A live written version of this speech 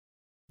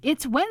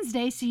It's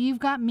Wednesday, so you've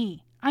got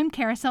me. I'm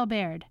Carousel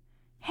Baird.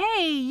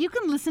 Hey, you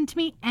can listen to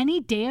me any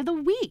day of the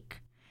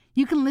week.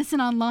 You can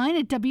listen online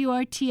at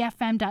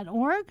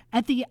WORTFM.org,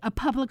 at the A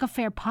Public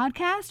Affair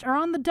podcast, or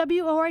on the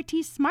WORT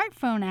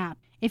smartphone app.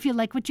 If you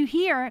like what you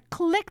hear,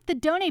 click the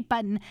donate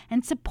button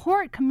and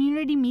support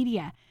community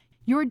media.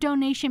 Your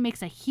donation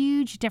makes a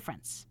huge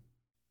difference.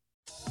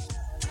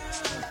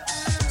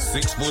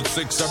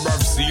 6'6"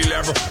 above sea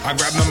level. I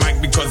grab the mic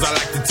because I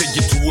like to take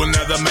you to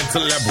another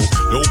mental level.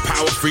 Low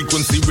power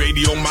frequency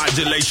radio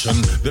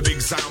modulation. The big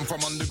sound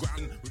from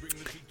underground.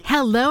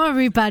 Hello,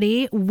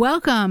 everybody.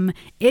 Welcome.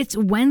 It's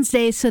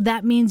Wednesday, so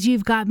that means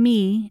you've got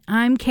me.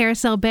 I'm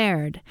Carousel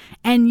Baird,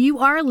 and you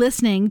are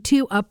listening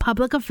to A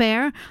Public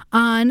Affair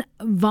on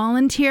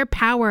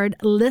volunteer-powered,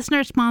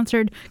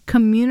 listener-sponsored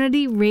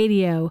community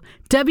radio,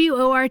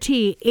 WORT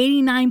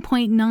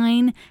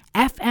 89.9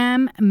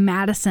 FM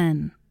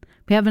Madison.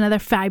 We have another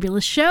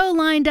fabulous show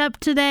lined up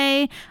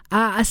today,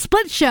 a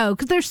split show,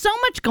 because there's so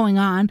much going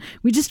on.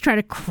 We just try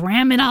to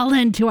cram it all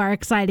into our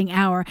exciting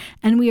hour,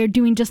 and we are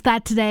doing just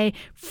that today.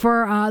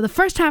 For the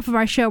first half of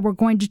our show, we're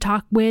going to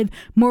talk with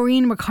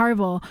Maureen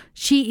McCarville.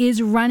 She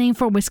is running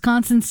for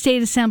Wisconsin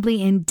State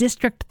Assembly in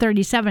District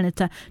 37.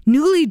 It's a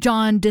newly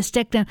drawn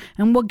district, and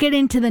we'll get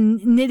into the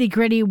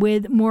nitty-gritty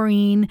with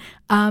Maureen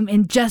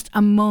in just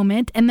a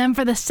moment. And then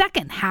for the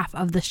second half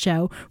of the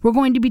show, we're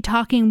going to be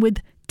talking with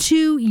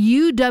two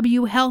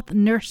UW Health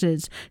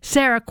nurses,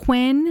 Sarah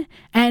Quinn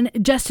and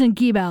Justin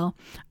Giebel.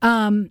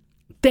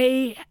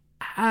 They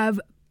have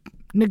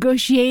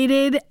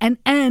negotiated an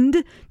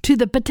end to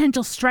the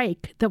potential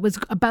strike that was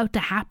about to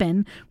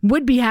happen,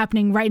 would be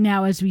happening right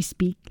now as we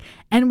speak.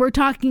 And we're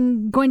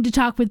going to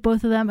talk with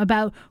both of them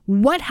about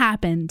what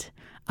happened,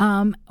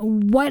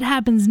 what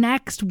happens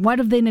next, what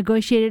have they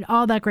negotiated,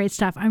 all that great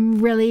stuff. I'm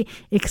really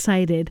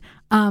excited.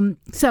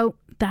 So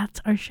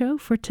that's our show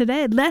for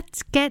today.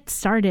 Let's get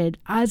started.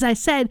 As I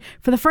said,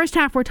 for the first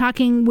half, we're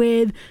talking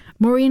with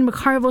Maureen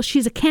McCarville.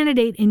 She's a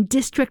candidate in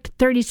District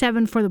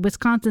 37 for the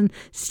Wisconsin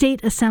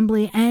State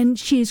Assembly, and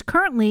she's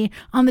currently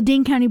on the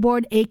Dane County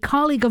Board, a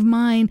colleague of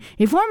mine,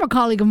 a former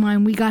colleague of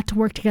mine. We got to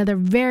work together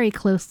very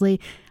closely.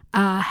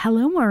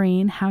 Hello,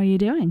 Maureen. How are you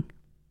doing?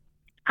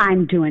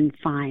 I'm doing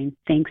fine.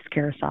 Thanks,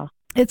 Carousel.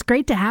 It's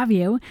great to have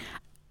you.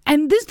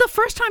 And this is the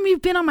first time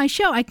you've been on my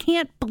show. I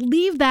can't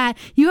believe that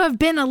you have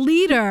been a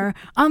leader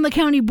on the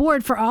county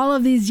board for all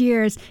of these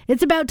years.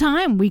 It's about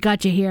time we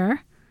got you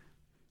here.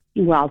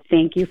 Well,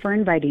 thank you for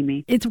inviting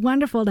me. It's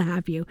wonderful to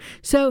have you.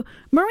 So,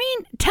 Maureen,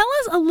 tell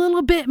us a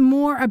little bit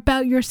more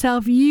about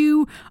yourself.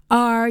 Your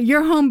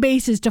home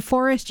base is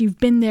DeForest. You've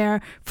been there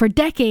for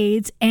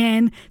decades,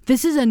 and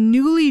this is a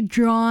newly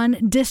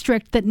drawn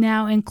district that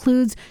now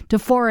includes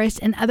DeForest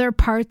and other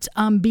parts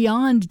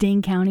beyond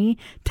Dane County.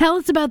 Tell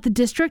us about the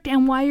district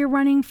and why you're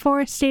running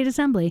for state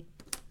assembly.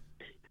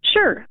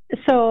 Sure.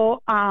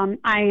 So I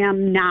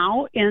am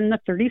now in the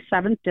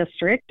 37th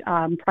district.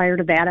 Prior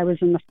to that, I was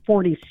in the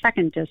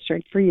 42nd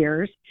district for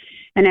years.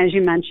 And as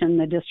you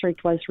mentioned, the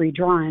district was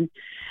redrawn.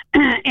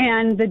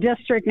 And the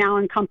district now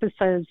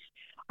encompasses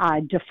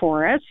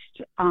DeForest,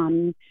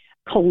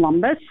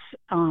 Columbus,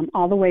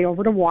 all the way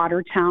over to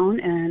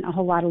Watertown, and a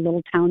whole lot of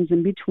little towns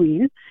in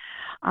between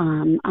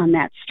on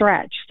that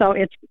stretch. So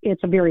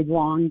it's a very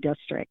long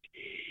district.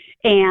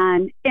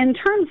 And in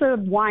terms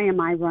of why am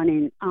I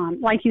running,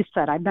 like you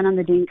said, I've been on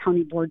the Dane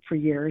County Board for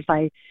years.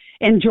 I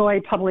enjoy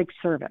public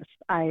service.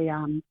 I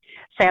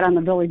sat on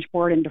the village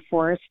board in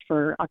DeForest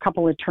for a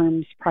couple of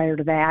terms prior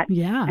to that,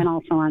 and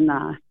also on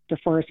the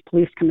DeForest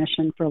Police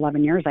Commission for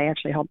 11 years. I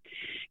actually helped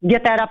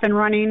get that up and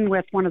running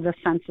with one of the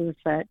censuses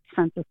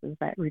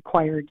that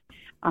required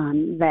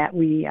that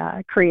we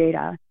create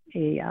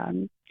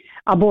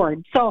a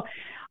board. So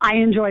I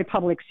enjoy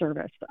public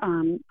service.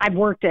 I've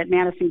worked at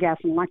Madison Gas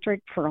and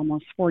Electric for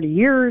almost 40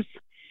 years,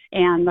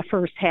 and the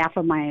first half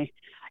of my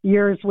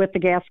years with the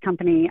gas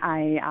company,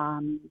 I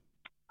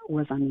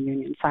was on the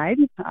union side,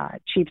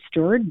 chief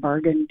steward,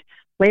 bargained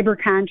labor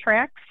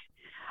contracts.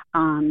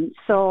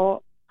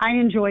 So I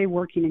enjoy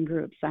working in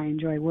groups. I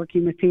enjoy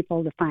working with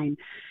people to find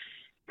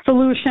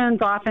solutions,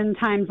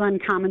 oftentimes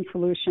uncommon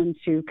solutions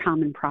to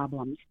common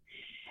problems.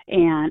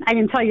 And I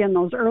can tell you in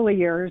those early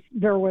years,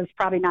 there was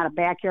probably not a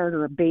backyard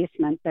or a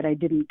basement that I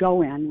didn't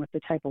go in with the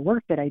type of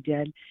work that I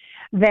did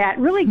that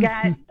really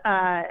got,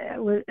 I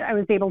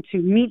was able to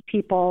meet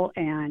people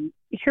and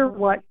hear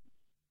what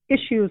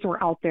issues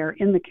were out there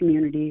in the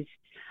communities,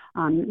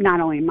 not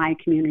only in my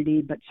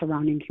community, but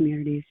surrounding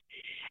communities.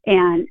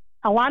 And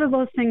a lot of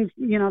those things,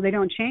 they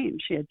don't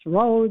change. It's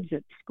roads,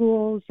 it's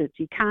schools, it's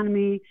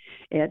economy,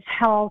 it's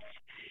health,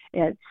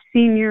 it's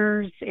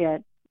seniors,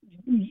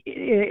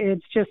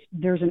 it's just,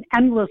 there's an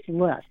endless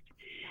list.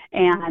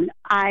 And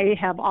I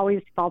have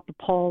always felt the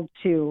pull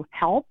to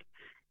help,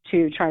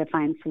 to try to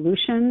find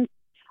solutions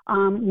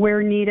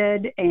where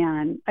needed.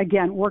 And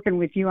again, working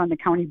with you on the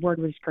county board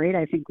was great.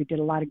 I think we did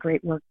a lot of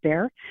great work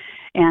there.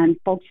 And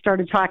folks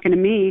started talking to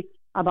me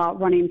about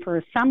running for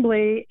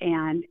assembly,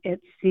 and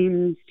it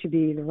seems to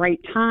be the right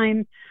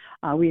time.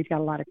 We've got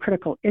a lot of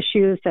critical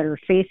issues that are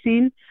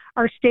facing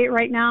our state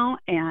right now,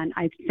 and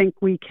I think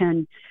we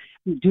can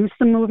do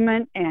some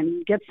movement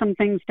and get some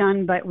things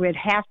done, but it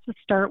has to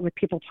start with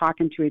people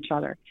talking to each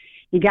other.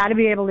 You got to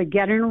be able to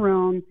get in a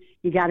room,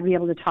 you got to be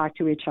able to talk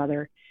to each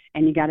other,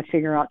 and you got to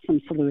figure out some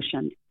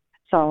solutions.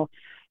 So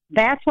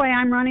that's why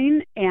I'm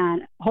running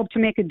and hope to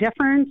make a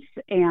difference,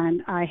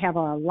 and I have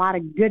a lot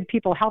of good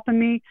people helping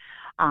me,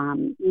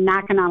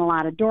 knocking on a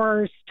lot of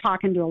doors,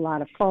 talking to a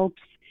lot of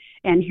folks,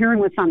 and hearing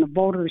what's on the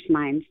voters'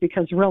 minds,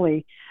 because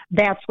really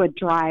that's what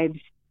drives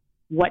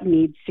what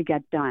needs to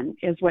get done,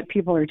 is what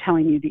people are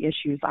telling you the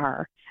issues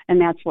are, and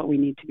that's what we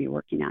need to be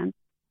working on.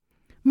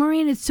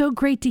 Maureen, it's so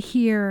great to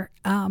hear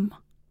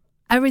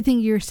everything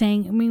you're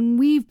saying. I mean,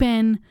 we've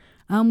been,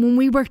 when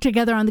we worked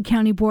together on the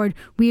county board,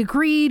 we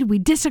agreed, we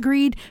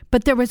disagreed,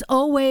 but there was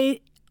always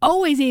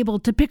able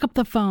to pick up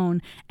the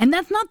phone. And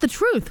that's not the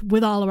truth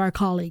with all of our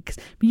colleagues.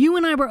 You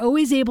and I were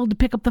always able to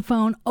pick up the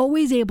phone,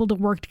 always able to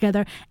work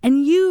together.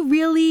 And you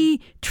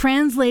really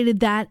translated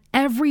that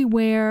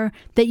everywhere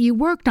that you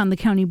worked on the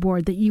county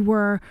board, that you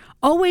were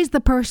always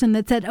the person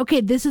that said, okay,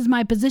 this is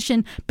my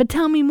position, but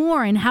tell me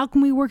more. And how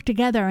can we work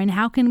together? And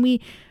how can we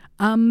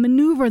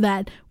maneuver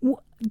that?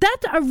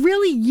 That's a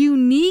really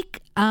unique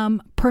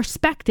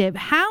perspective.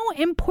 How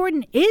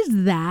important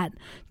is that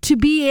to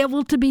be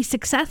able to be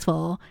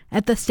successful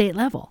at the state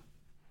level?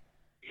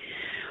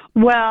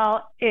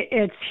 Well,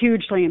 it's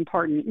hugely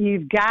important.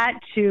 You've got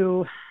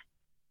to,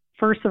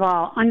 first of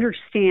all,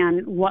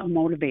 understand what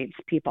motivates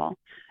people.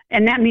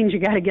 And that means you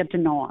got to get to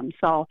know them.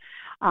 So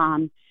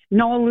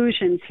no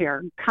illusions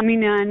here.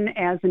 Coming in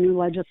as a new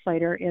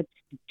legislator, it's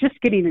just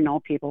getting to know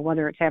people,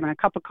 whether it's having a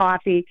cup of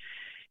coffee,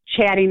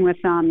 chatting with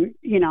them,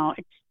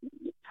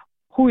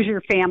 who's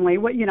your family,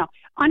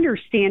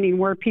 understanding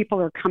where people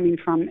are coming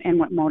from and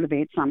what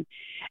motivates them.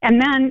 And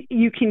then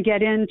you can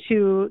get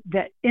into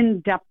the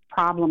in-depth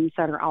problems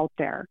that are out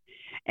there,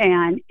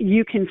 and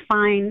you can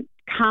find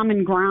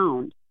common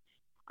ground,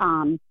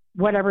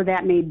 whatever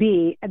that may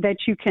be, that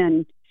you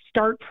can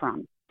start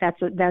from.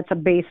 That's a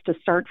base to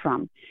start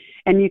from.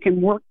 And you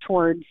can work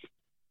towards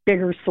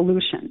bigger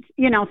solutions.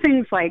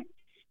 Things like,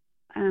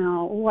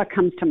 what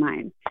comes to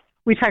mind?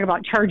 We talk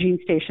about charging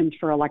stations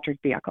for electric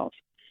vehicles.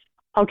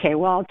 Okay,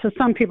 well, to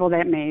some people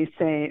that may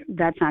say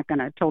that's not going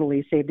to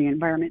totally save the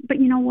environment. But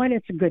you know what?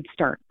 It's a good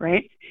start,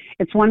 right?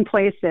 It's one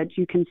place that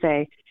you can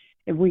say,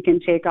 if we can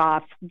take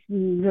off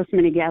this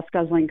many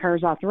gas-guzzling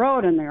cars off the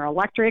road and they're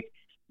electric,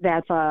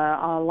 that's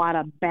a lot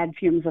of bad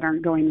fumes that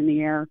aren't going in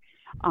the air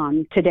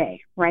today,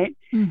 right?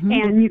 Mm-hmm.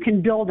 And you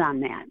can build on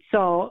that.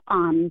 So,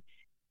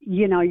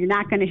 you're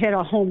not going to hit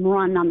a home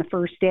run on the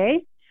first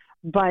day,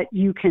 but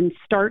you can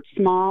start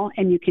small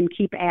and you can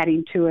keep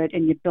adding to it,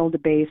 and you build a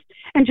base.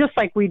 And just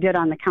like we did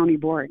on the county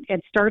board,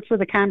 it starts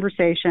with a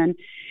conversation,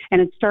 and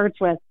it starts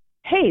with,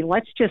 hey,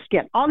 let's just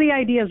get all the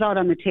ideas out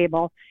on the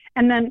table,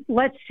 and then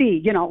let's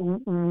see,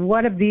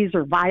 what of these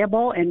are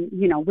viable, and,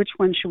 which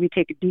ones should we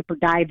take a deeper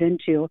dive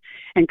into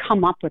and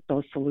come up with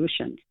those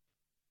solutions.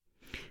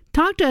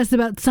 Talk to us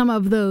about some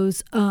of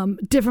those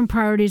different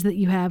priorities that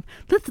you have.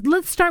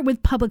 Let's start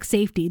with public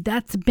safety.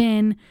 That's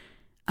been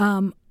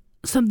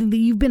something that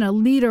you've been a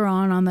leader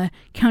on the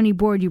county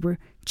board. You were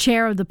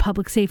chair of the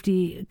Public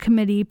Safety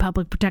Committee,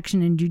 Public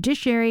Protection and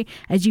Judiciary.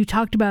 As you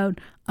talked about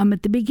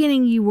at the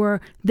beginning, you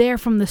were there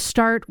from the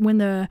start when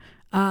the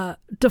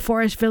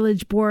DeForest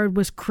Village Board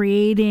was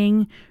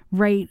creating,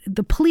 right,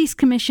 the police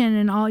commission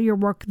and all your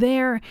work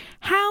there.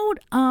 How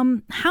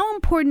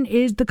important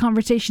is the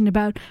conversation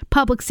about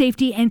public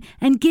safety and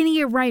getting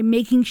it right,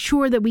 making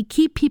sure that we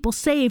keep people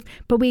safe,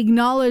 but we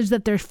acknowledge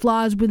that there's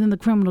flaws within the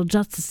criminal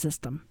justice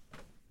system?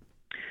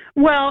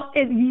 Well,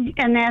 and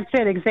that's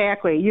it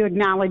exactly. You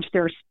acknowledge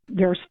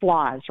there's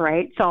flaws,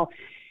 right? So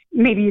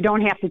maybe you don't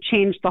have to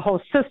change the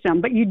whole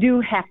system, but you do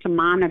have to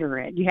monitor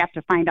it. You have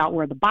to find out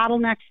where the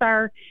bottlenecks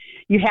are.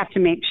 You have to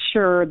make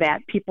sure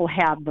that people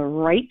have the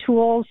right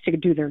tools to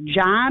do their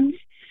jobs.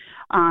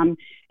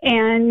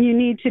 And you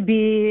need to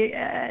be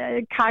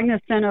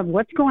cognizant of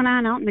what's going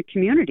on out in the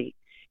community.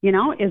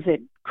 Is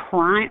it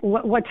crime?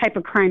 What type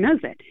of crime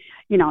is it?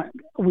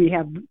 We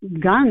have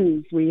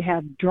guns, we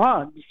have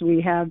drugs,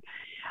 we have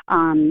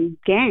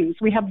gangs,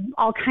 we have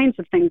all kinds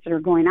of things that are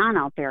going on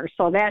out there.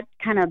 So that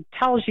kind of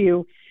tells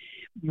you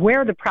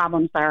where the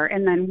problems are,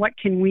 and then what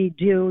can we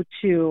do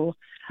to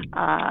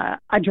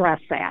address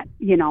that?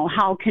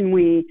 How can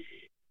we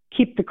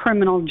keep the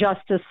criminal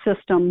justice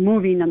system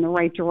moving in the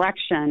right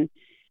direction,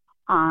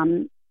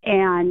 and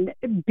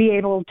be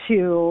able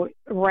to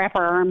wrap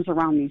our arms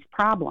around these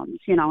problems?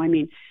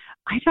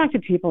 I talk to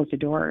people at the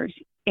doors,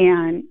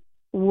 and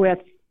with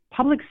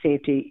public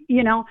safety,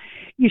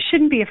 you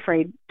shouldn't be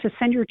afraid to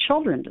send your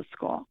children to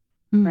school,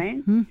 right?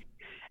 Mm-hmm.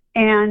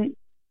 And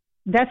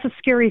that's a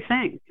scary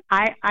thing.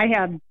 I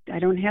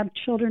don't have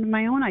children of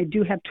my own. I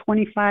do have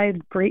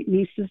 25 great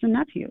nieces and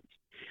nephews.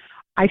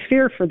 I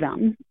fear for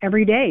them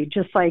every day,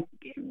 just like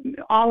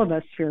all of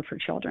us fear for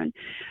children.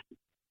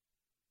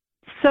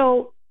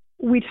 So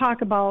we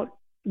talk about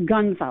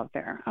guns out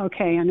there,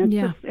 okay? And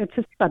it's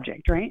a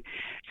subject, right?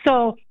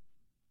 So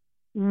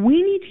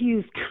we need to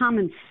use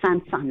common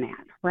sense on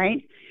that,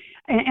 right?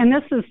 And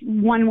this is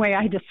one way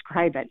I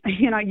describe it.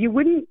 You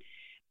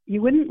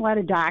wouldn't let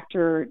a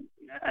doctor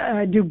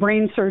do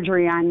brain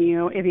surgery on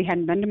you if he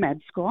hadn't been to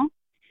med school.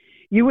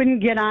 You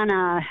wouldn't get on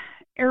a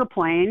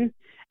airplane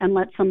and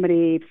let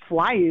somebody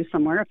fly you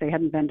somewhere if they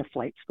hadn't been to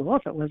flight school,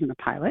 if it wasn't a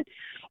pilot.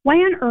 Why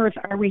on earth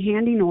are we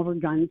handing over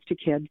guns to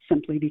kids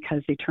simply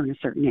because they turn a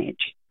certain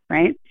age,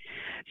 right?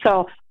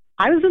 So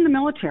I was in the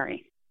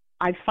military.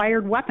 I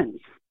fired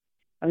weapons.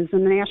 I was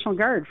in the National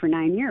Guard for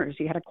 9 years.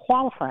 You had to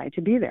qualify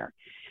to be there.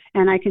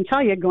 And I can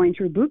tell you, going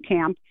through boot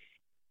camp,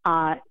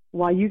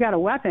 while you got a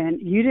weapon,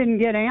 you didn't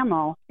get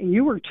ammo.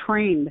 You were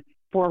trained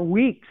for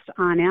weeks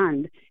on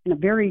end in a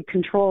very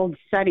controlled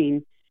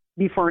setting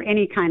before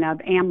any kind of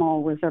ammo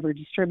was ever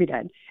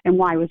distributed. And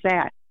why was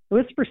that? It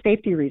was for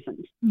safety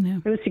reasons. Yeah.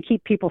 It was to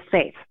keep people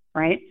safe,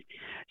 right?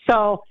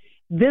 So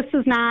this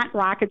is not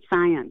rocket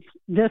science.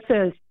 This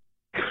is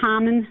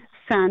common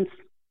sense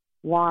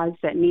laws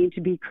that need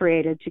to be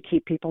created to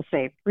keep people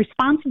safe.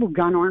 Responsible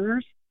gun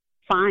owners,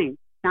 fine,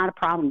 not a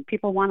problem.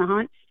 People want to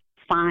hunt,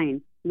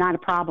 fine, not a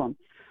problem.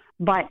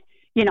 But,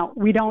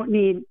 we don't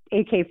need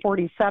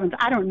AK-47s.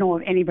 I don't know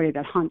of anybody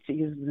that hunts that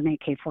uses an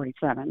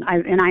AK-47.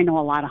 I know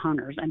a lot of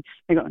hunters, and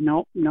they go,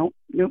 nope,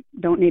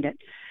 don't need it.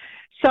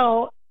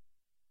 So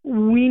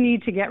we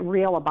need to get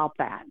real about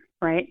that,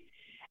 right?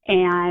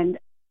 And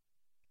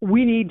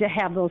we need to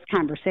have those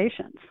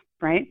conversations,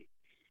 right?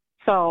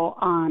 So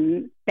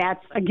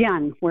that's,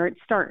 again, where it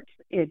starts.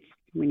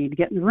 We need to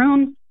get in the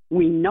room.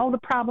 We know the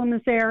problem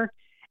is there,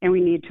 and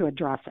we need to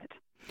address it.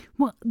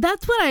 Well,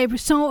 that's what I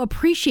so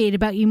appreciate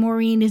about you,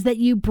 Maureen, is that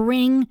you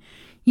bring,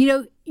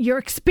 your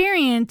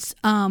experience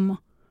in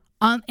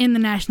the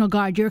National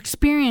Guard, your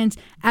experience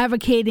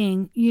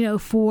advocating,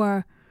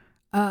 for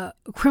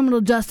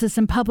criminal justice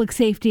and public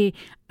safety,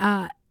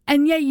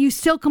 and yet you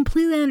still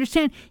completely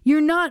understand you're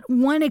not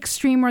one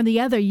extreme or the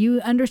other. You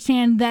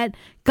understand that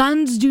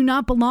guns do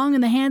not belong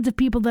in the hands of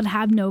people that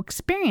have no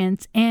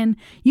experience, and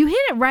you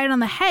hit it right on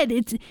the head.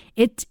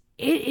 It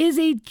is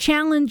a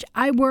challenge.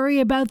 I worry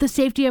about the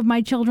safety of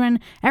my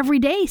children every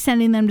day,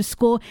 sending them to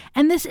school.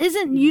 And this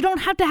isn't, you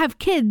don't have to have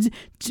kids.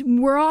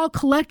 We're all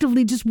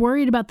collectively just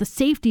worried about the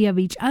safety of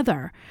each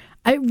other.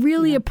 I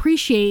really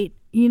appreciate,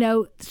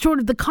 sort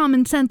of the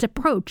common sense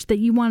approach that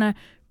you want to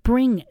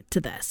bring to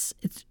this.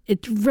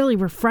 It's really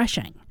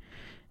refreshing.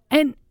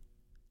 And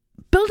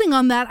building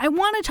on that, I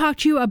want to talk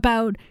to you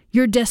about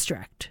your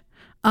district.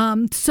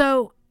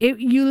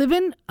 You live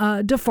in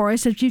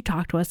DeForest, as you've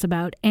talked to us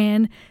about,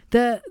 and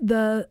the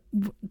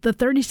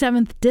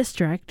 37th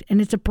district,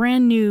 and it's a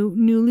brand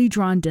newly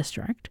drawn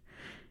district.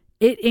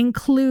 It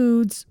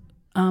includes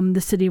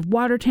the city of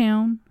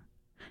Watertown,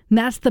 and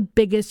that's the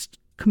biggest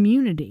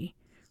community,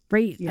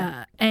 right?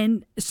 Yeah.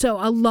 And so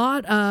a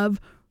lot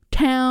of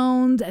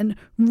towns and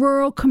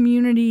rural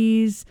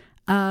communities,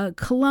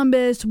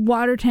 Columbus,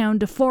 Watertown,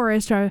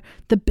 DeForest are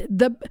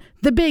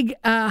the big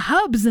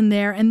hubs in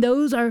there, and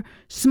those are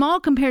small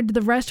compared to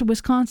the rest of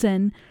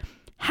Wisconsin.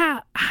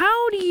 What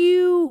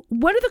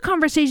are the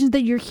conversations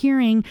that you're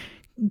hearing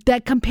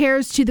that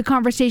compares to the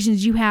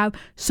conversations you have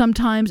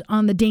sometimes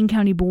on the Dane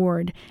County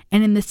Board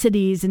and in the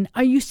cities? And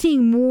are you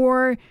seeing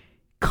more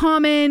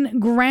common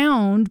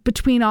ground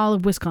between all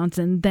of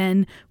Wisconsin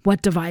than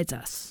what divides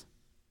us?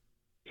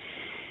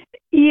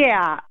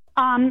 Yeah.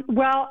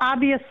 Well,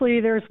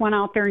 obviously, there's one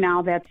out there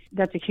now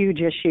that's a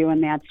huge issue,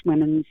 and that's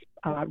women's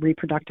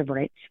reproductive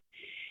rights.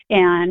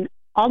 And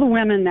all the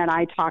women that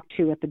I talk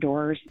to at the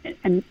doors,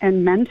 and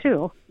men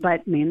too,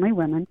 but mainly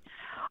women,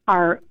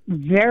 are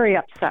very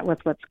upset with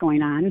what's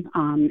going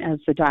on as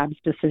the Dobbs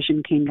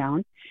decision came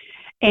down.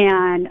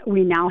 And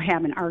we now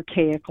have an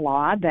archaic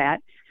law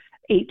that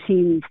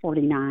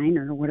 1849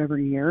 or whatever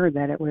year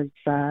that it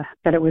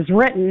was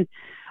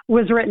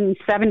written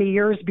 70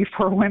 years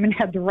before women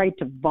had the right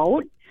to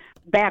vote,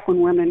 back when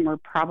women were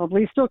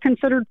probably still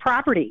considered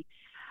property.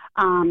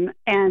 And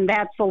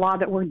that's the law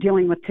that we're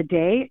dealing with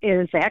today.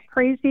 Is that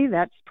crazy?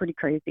 That's pretty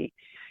crazy.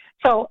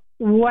 So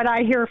what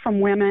I hear from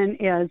women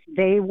is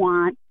they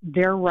want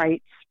their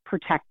rights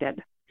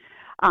protected.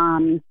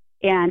 And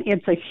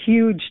it's a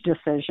huge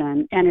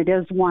decision, and it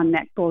is one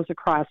that goes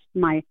across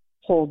my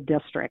whole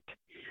district.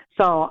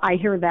 So I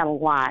hear that a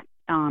lot.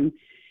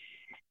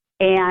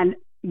 And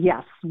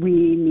yes, we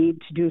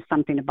need to do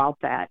something about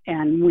that.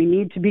 And we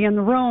need to be in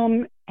the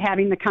room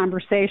having the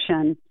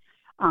conversation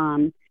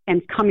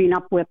and coming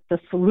up with the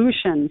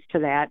solutions to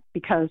that,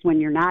 because when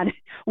you're not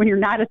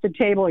at the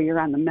table, you're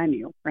on the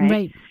menu,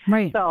 right?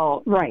 Right.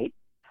 So, right.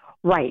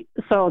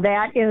 So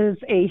that is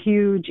a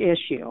huge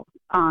issue.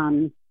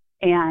 And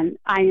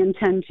I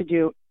intend to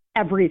do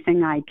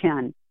everything I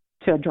can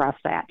to address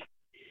that.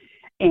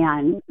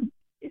 And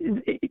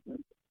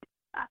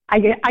I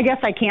guess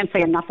I can't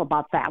say enough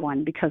about that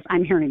one, because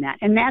I'm hearing that.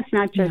 And that's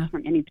not just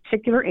from any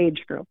particular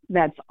age group.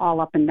 That's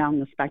all up and down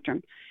the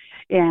spectrum.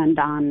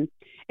 And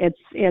it's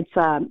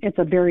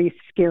a very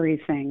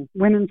scary thing.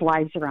 Women's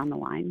lives are on the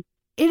line.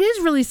 It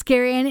is really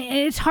scary, and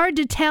it's hard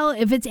to tell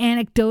if it's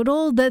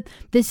anecdotal that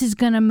this is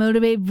going to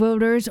motivate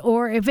voters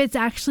or if it's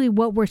actually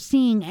what we're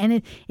seeing.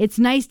 And it's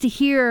nice to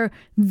hear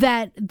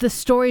that the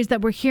stories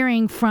that we're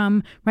hearing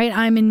from, right,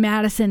 I'm in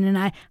Madison, and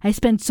I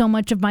spend so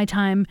much of my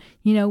time,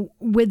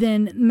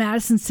 within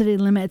Madison city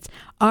limits,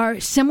 are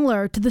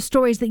similar to the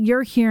stories that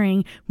you're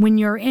hearing when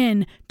you're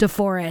in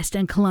DeForest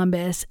and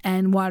Columbus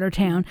and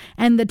Watertown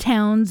and the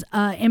towns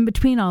in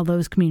between all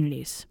those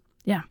communities.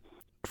 Yeah,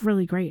 it's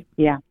really great.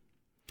 Yeah.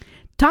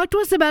 Talk to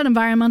us about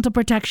environmental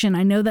protection.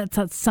 I know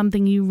that's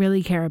something you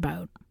really care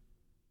about.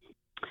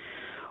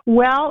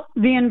 Well,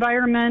 the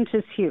environment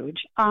is huge.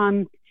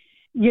 Again,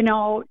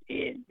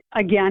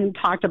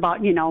 talked about,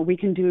 we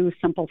can do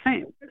simple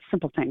things.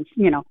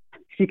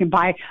 You can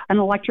buy an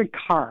electric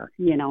car,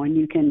 and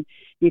you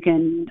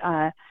can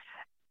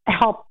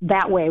help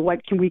that way.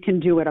 We can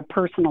do at a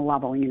personal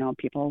level,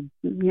 people,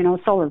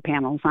 solar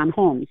panels on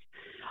homes,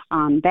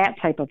 that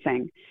type of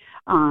thing.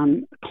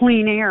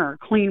 Clean air,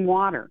 clean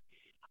water.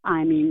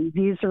 I mean,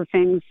 these are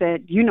things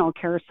that,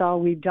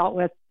 Carousel, we've dealt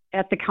with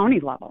at the county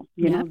level,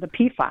 Yep. The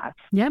PFAS.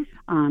 Yep.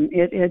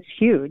 It's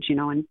huge,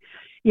 and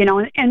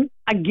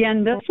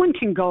again, this one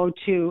can go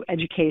to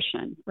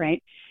education,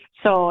 right?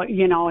 So,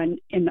 in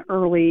the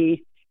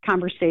early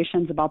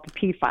conversations about the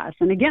PFAS,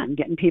 and again,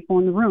 getting people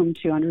in the room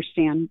to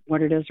understand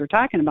what it is we're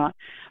talking about.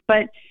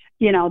 But,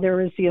 there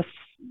was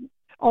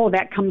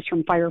that comes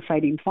from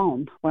firefighting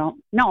foam. Well,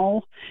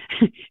 no,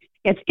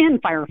 it's in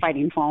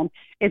firefighting foam.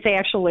 It's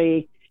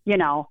actually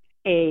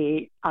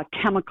a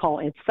chemical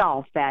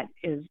itself that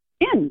is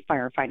in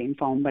firefighting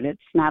foam, but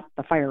it's not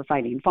the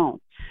firefighting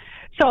foam.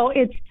 So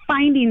it's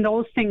finding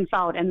those things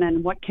out, and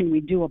then what can we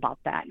do about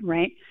that,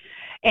 right?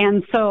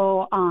 And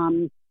so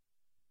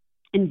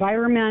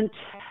environment,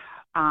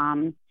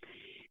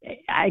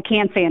 I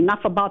can't say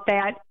enough about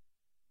that.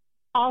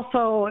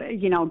 Also,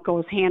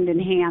 goes hand in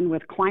hand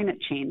with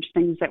climate change,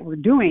 things that we're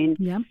doing,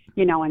 Yep.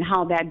 And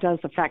how that does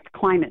affect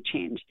climate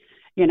change,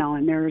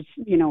 and there's,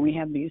 we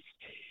have these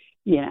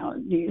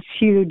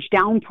huge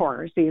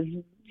downpours,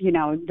 the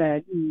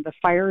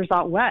fires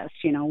out west,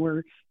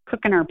 we're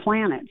cooking our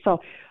planet.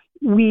 So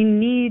we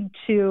need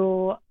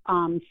to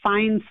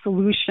find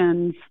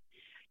solutions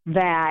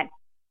that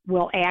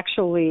will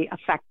actually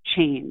affect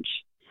change.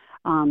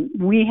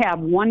 We have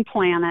one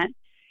planet,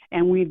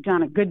 and we've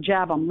done a good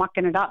job of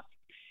mucking it up,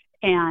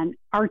 and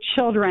our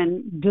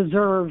children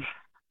deserve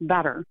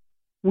better.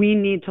 We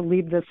need to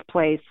leave this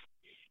place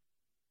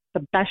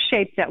the best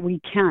shape that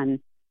we can,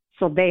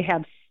 so they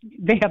have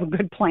a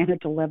good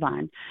planet to live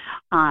on.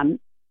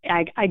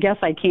 I guess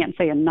I can't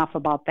say enough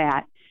about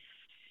that.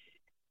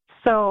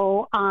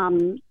 So, I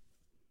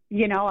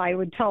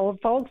would tell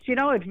folks,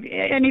 if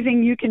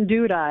anything you can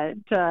do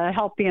to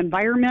help the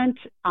environment,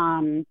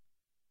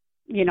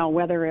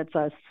 whether it's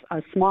a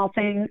small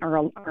thing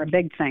or a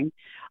big thing.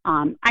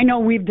 I know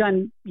we've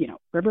done,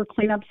 river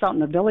cleanups out in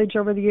the village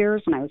over the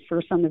years. When I was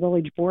first on the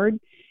village board,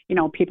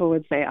 people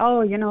would say,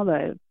 oh,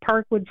 the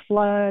park would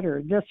flood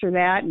or this or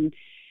that. And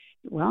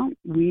well,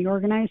 we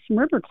organized some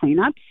river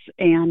cleanups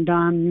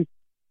and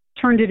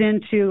turned it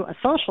into a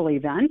social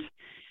event.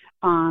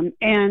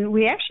 And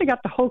we actually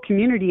got the whole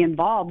community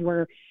involved,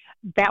 where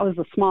that was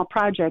a small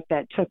project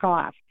that took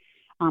off.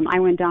 I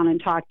went down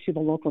and talked to the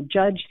local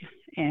judge,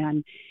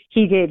 and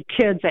he gave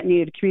kids that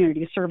needed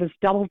community service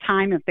double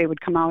time if they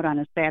would come out on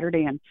a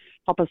Saturday and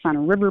help us on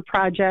a river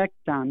project.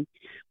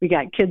 We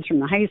got kids from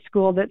the high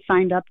school that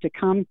signed up to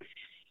come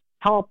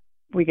help.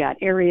 We got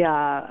area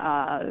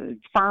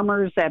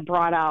farmers that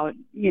brought out,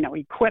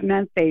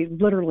 equipment. They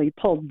literally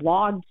pulled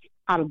logs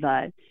out of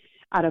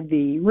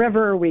the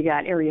river. We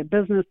got area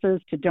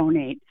businesses to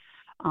donate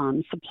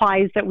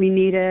supplies that we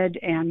needed,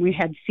 and we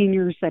had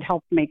seniors that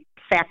helped make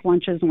sack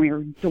lunches, and we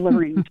were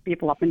delivering to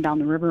people up and down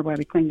the river while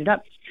we cleaned it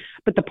up.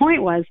 But the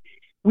point was,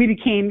 we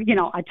became,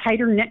 a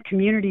tighter knit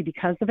community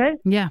because of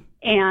it. Yeah.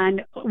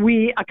 And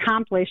we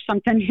accomplished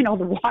something.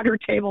 The water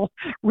table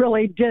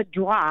really did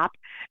drop,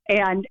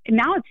 and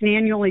now it's an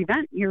annual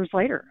event years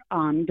later.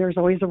 There's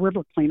always a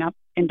river cleanup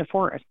in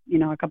DeForest,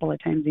 a couple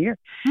of times a year.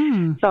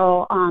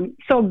 So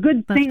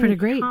good That's things pretty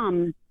great.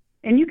 come,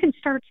 and you can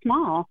start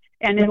small,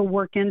 and it'll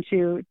work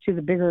into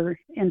the bigger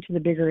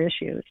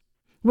issues.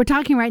 We're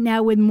talking right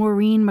now with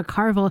Maureen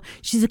McCarville.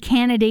 She's a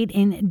candidate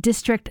in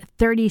District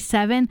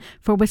 37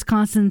 for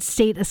Wisconsin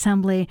State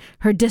Assembly.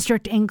 Her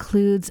district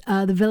includes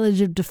the village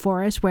of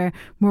DeForest, where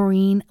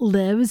Maureen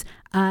lives,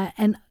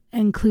 and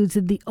includes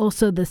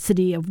also the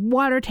city of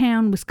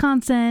Watertown,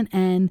 Wisconsin,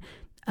 and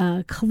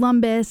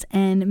Columbus,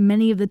 and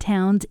many of the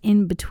towns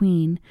in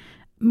between.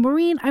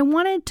 Maureen, I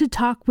wanted to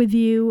talk with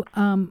you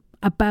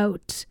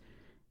about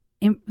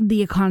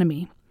the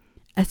economy,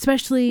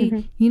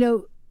 especially,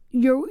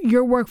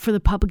 your work for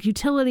the public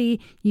utility,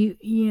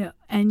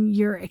 and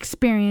your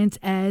experience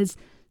as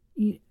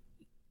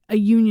a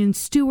union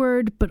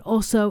steward, but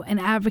also an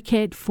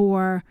advocate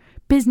for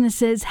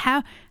businesses.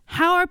 How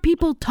are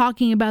people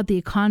talking about the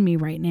economy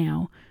right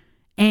now?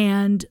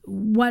 And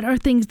what are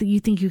things that you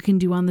think you can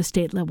do on the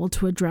state level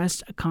to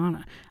address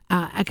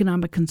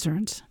economic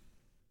concerns?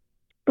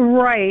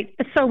 Right.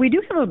 So we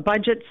do have a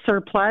budget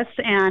surplus,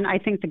 and I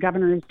think the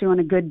governor is doing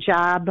a good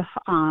job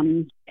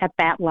at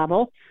that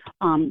level,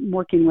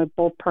 working with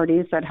both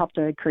parties that help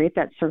to create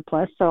that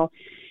surplus. So,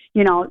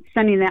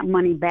 sending that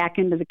money back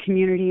into the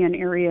community in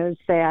areas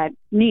that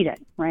need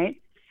it, right?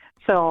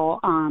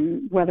 So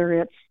whether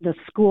it's the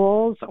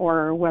schools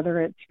or whether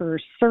it's for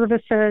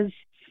services,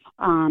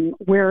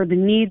 where the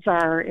needs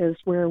are is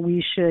where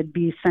we should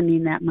be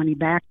sending that money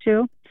back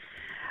to.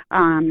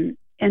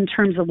 In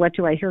terms of what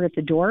do I hear at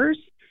the doors,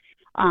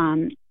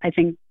 I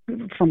think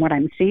from what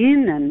I'm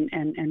seeing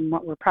and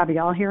what we're probably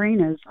all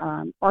hearing is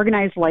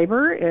organized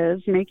labor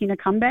is making a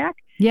comeback.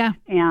 Yeah.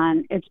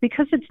 And it's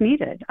because it's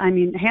needed. I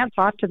mean, hats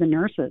off to the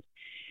nurses.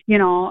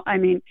 If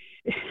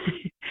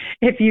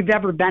you've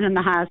ever been in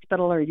the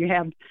hospital or you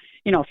have,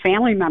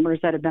 family members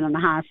that have been in the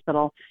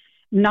hospital,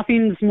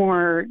 nothing's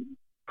more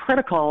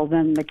critical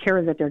than the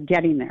care that they're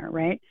getting there,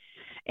 right?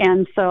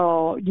 And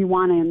so you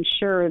want to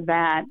ensure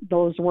that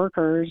those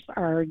workers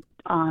are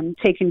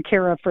taken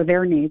care of for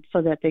their needs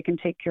so that they can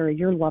take care of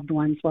your loved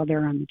ones while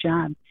they're on the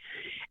job.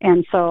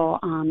 And so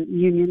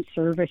unions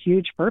serve a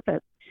huge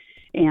purpose.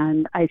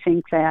 And I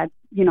think that,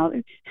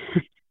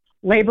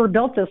 labor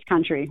built this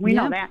country. We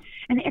know that.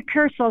 And at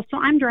Carousel, so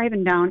I'm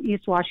driving down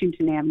East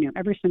Washington Avenue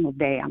every single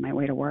day on my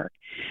way to work.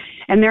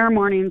 And there are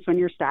mornings when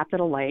you're stopped at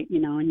a light,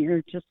 and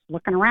you're just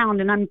looking around.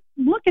 And I'm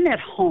looking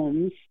at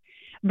homes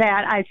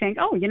that I think,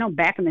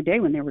 back in the day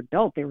when they were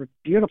built, they were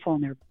beautiful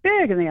and they're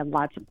big and they had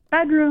lots of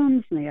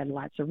bedrooms and they had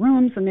lots of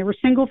rooms and they were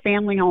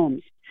single-family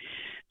homes.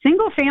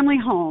 Single-family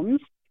homes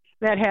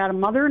that had a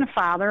mother and a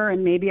father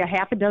and maybe a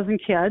half a dozen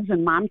kids,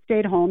 and mom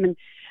stayed home and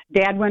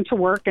dad went to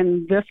work,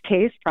 in this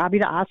case, probably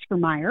to Oscar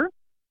Mayer.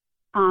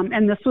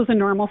 And this was a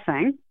normal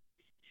thing.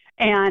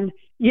 And,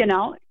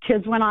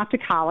 kids went off to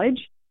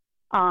college.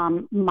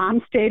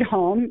 Mom stayed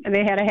home and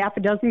they had a half a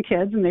dozen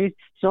kids and they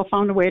still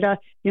found a way to,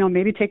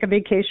 maybe take a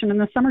vacation in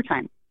the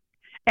summertime.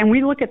 And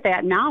we look at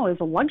that now as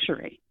a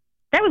luxury.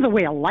 That was a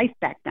way of life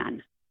back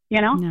then,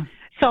 Yeah.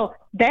 So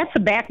that's the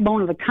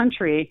backbone of the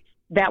country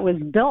that was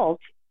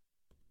built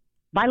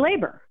by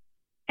labor.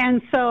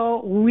 And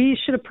so we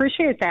should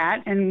appreciate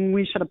that and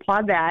we should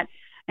applaud that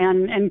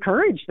and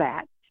encourage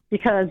that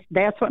because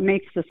that's what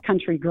makes this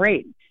country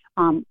great.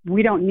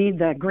 We don't need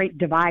the great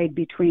divide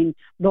between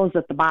those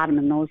at the bottom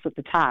and those at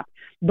the top.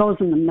 Those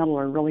in the middle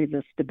are really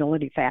the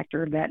stability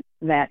factor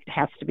that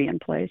has to be in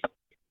place.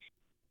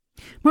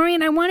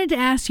 Maureen, I wanted to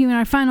ask you in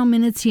our final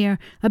minutes here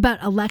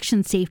about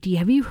election safety.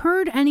 Have you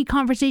heard any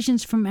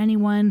conversations from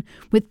anyone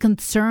with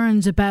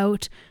concerns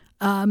about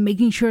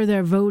making sure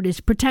their vote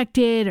is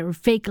protected or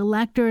fake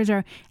electors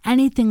or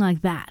anything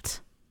like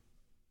that?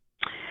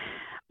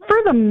 For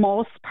the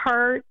most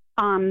part,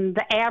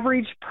 the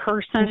average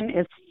person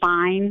is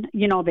fine.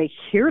 They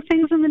hear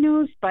things in the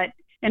news, but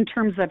in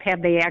terms of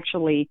have they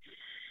actually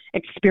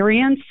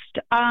experienced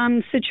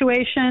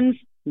situations?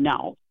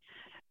 No.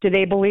 Do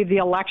they believe the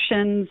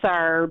elections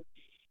are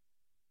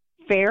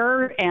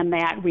fair and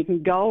that we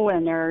can go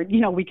and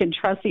we can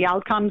trust the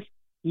outcomes?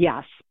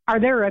 Yes. Are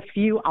there a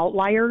few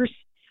outliers?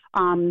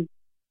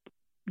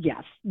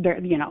 Yes,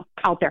 they're,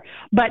 out there.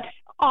 But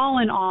all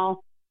in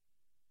all,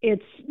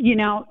 it's,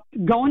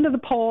 going to the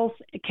polls,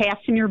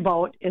 casting your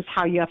vote is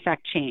how you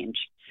affect change.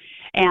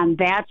 And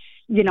that's,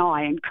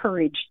 I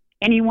encourage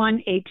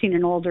anyone 18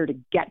 and older to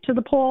get to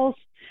the polls.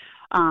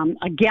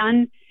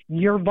 Again,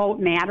 your vote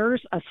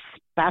matters,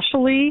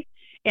 especially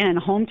in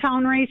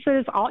hometown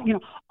races,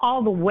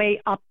 all the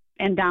way up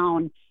and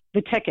down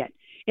the ticket.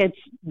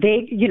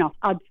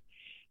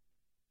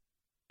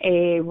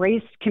 A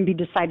race can be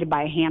decided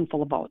by a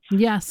handful of votes.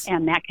 Yes.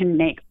 And that can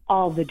make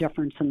all the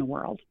difference in the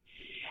world.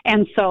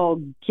 And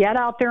so get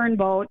out there and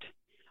vote.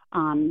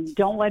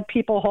 Don't let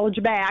people hold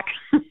you back,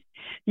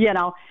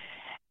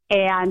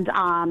 and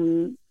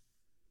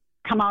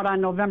come out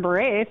on November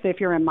 8th if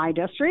you're in my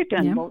district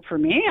and vote for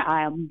me.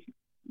 I'd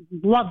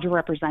love to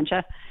represent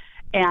you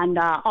and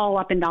all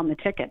up and down the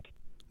ticket.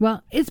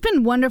 Well, it's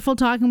been wonderful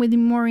talking with you,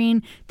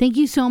 Maureen. Thank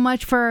you so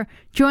much for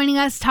joining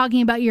us,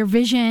 talking about your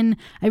vision.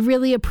 I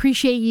really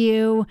appreciate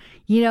you,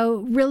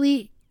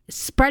 really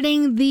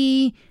spreading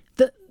the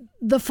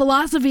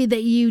philosophy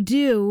that you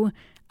do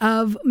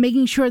of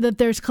making sure that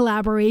there's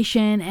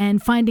collaboration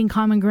and finding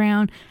common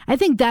ground. I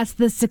think that's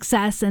the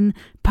success and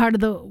part of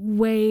the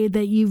way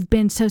that you've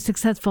been so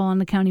successful on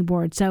the county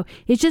board. So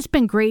it's just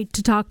been great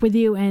to talk with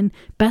you, and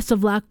best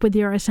of luck with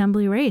your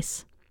assembly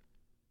race.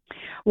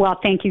 Well,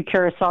 thank you,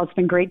 Carousel. It's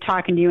been great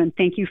talking to you, and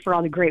thank you for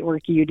all the great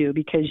work you do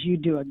because you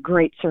do a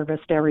great service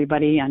to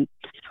everybody, and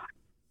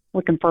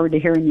looking forward to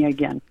hearing you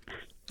again.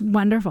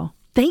 Wonderful.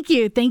 Thank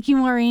you. Thank you,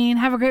 Maureen.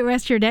 Have a great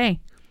rest of your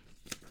day.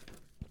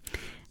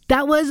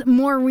 That was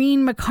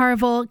Maureen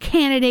McCarville,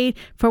 candidate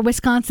for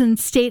Wisconsin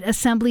State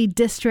Assembly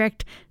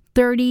District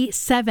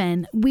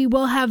 37. We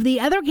will have the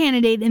other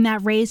candidate in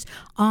that race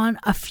on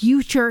a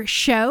future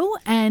show,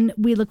 and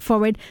we look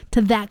forward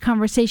to that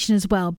conversation as well.